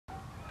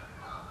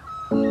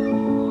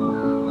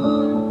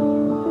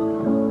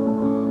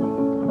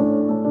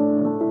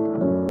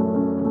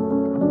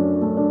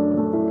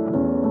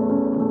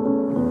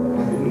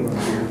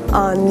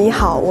你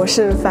好，我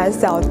是樊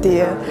小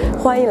蝶，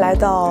欢迎来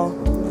到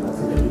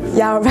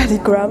Yarra Valley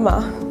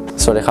Grammar。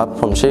สวัสดีครับ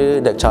ผมชื่อ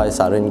เด็กชายส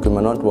ารินทร์กุลม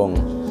โนชวงศ์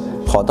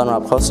ขอต้อนรั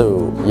บเข้าสู่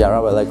Yarra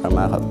Valley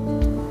Grammar ครับ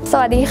ส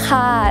วัสดีค่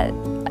ะ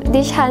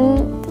ดิฉัน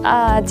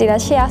จิร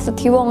เชียสุท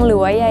ธิวงศ์หรือ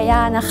ว่ายาย่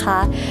านะคะ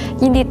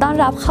ยินดีต้อน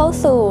รับเข้า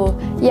สู่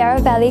Yarra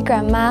Valley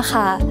Grammar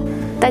ค่ะ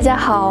大家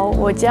好，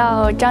我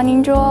叫张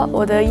宁卓，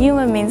我的英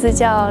文名字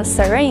叫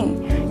Serene。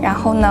然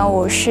后呢，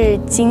我是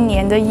今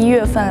年的1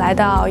月份来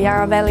到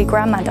Yarra Valley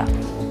Grammar 的。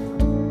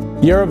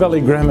Yarra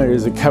Valley Grammar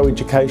is a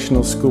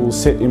co-educational school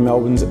set in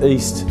Melbourne's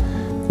east.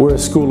 We're a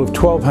school of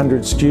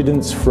 1,200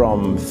 students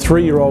from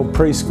 3-year-old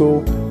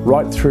preschool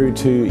right through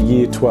to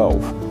year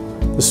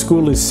 12. The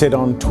school is set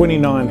on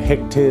 29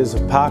 hectares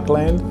of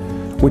parkland,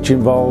 which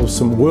involves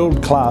some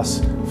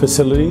world-class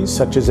facilities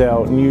such as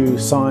our new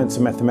science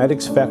and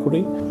mathematics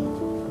faculty.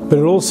 But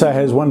it also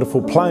has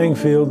wonderful playing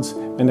fields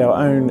and our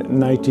own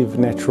native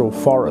natural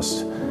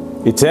forest.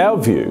 It's our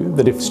view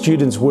that if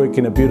students work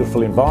in a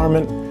beautiful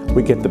environment,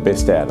 we get the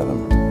best out of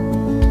them.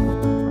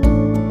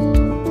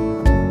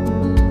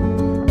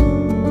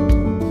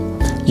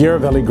 Yarra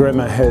Valley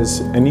Grammar has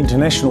an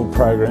international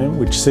program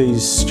which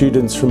sees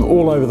students from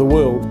all over the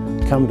world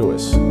come to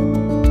us.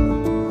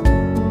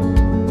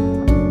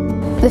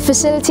 The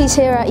facilities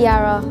here at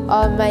Yarra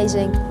are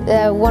amazing.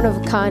 They're one of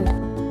a kind.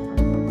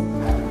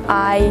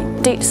 I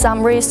did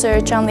some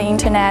research on the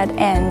internet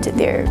and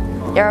their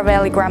Yarra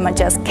Valley Grammar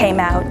just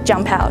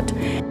jumped out.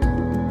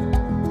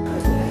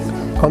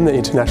 I'm the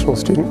International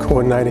Student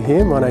Coordinator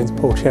here. My name's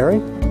Paul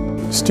Cherry.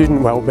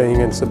 Student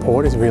wellbeing and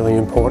support is really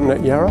important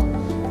at Yarra.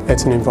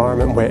 It's an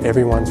environment where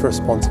everyone's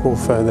responsible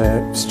for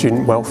their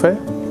student welfare.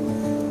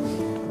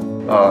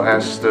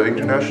 As the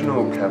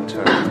international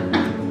captain,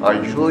 I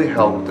usually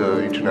help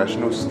the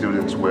international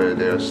students with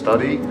their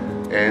study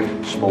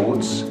and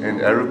sports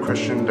and every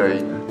question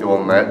they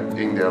were met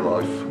in their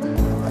life.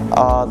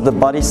 The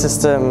buddy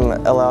system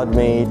allowed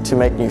me to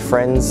make new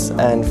friends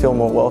and feel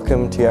more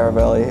welcome to Yarra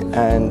Valley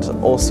and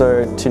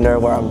also to know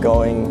where I'm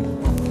going.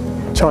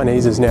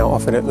 Chinese is now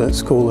offered at the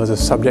school as a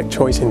subject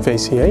choice in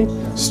VCE.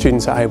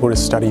 Students are able to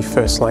study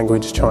first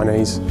language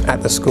Chinese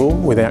at the school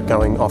without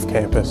going off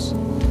campus.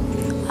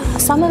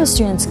 Some of the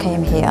students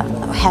came here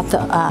had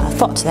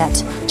thought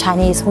that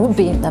Chinese would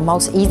be the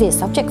most easiest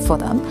subject for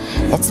them.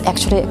 It's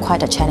actually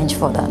quite a challenge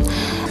for them.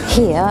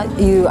 Here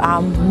you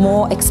are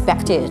more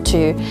expected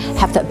to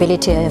have the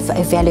ability of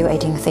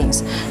evaluating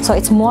things. So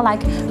it's more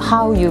like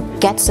how you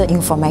get the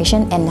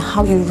information and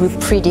how you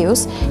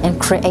reproduce and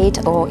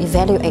create or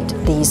evaluate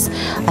these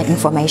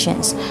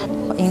informations.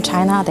 In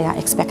China, they are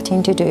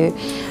expecting to do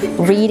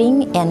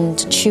reading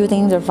and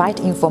choosing the right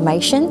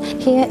information.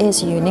 Here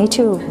is you need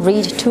to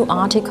read 2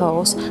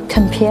 articles,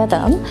 compare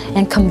them,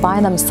 and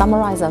combine them,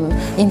 summarize them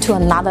into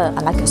another,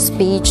 like a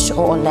speech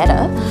or a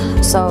letter.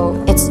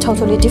 So it's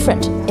totally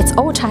different. It's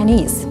all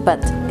Chinese, but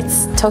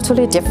it's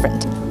totally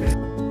different.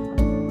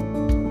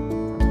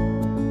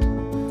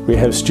 We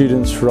have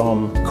students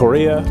from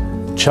Korea,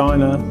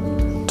 China,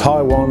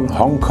 Taiwan,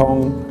 Hong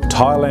Kong,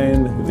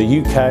 Thailand,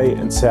 the UK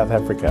and South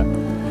Africa.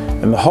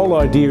 And the whole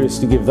idea is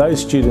to give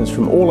those students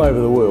from all over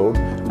the world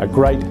a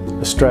great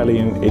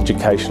Australian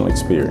educational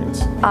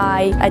experience.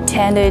 I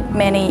attended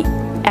many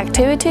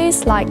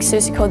activities like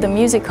Susico the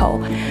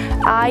Musical.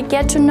 I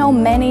get to know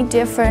many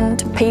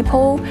different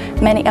people,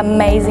 many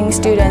amazing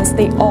students.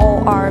 They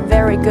all are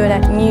very good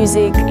at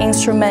music,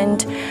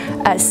 instrument,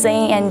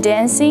 singing and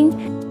dancing.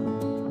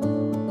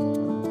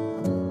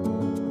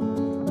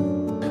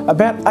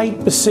 About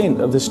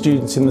 8% of the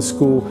students in the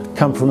school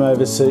come from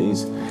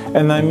overseas,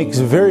 and they mix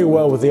very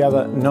well with the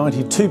other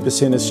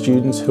 92% of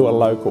students who are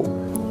local.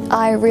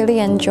 I really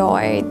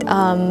enjoyed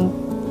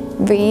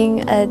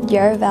being at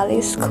Yarra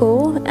Valley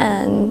School,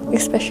 and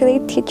especially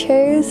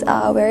teachers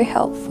are very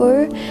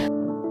helpful.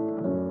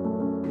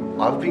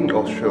 I've been in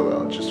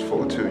Australia just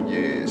for 2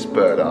 years,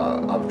 but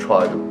I've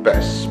tried the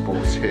best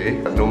sports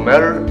here. No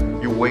matter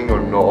you win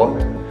or not,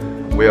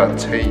 we are a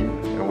team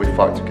and we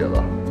fight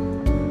together.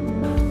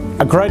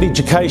 A great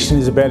education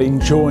is about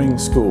enjoying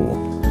school,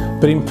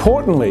 but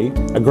importantly,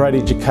 a great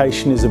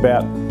education is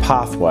about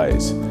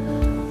pathways.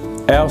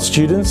 Our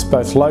students,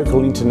 both local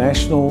and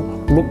international,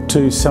 look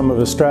to some of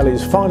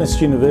Australia's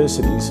finest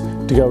universities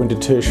to go into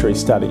tertiary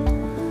study.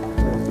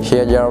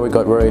 Here at Yarra we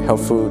got very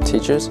helpful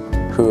teachers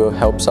who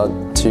helps us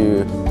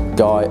to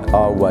guide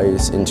our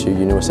ways into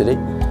university.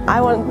 I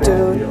want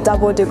to do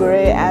double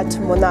degree at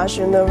Monash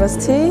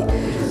University,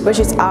 which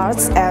is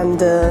arts and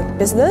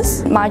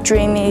business. My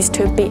dream is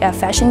to be a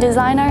fashion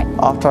designer.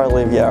 After I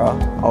leave Yarra,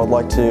 I would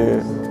like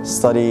to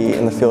study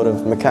in the field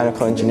of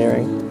mechanical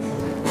engineering.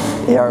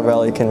 Yarra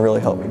Valley can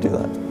really help me do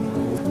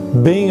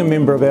that. Being a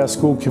member of our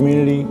school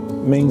community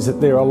means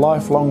that there are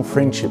lifelong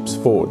friendships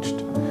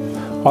forged.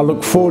 I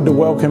look forward to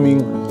welcoming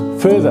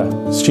further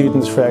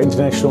students for our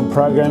international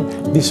program.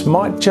 This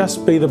might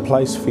just be the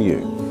place for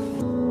you.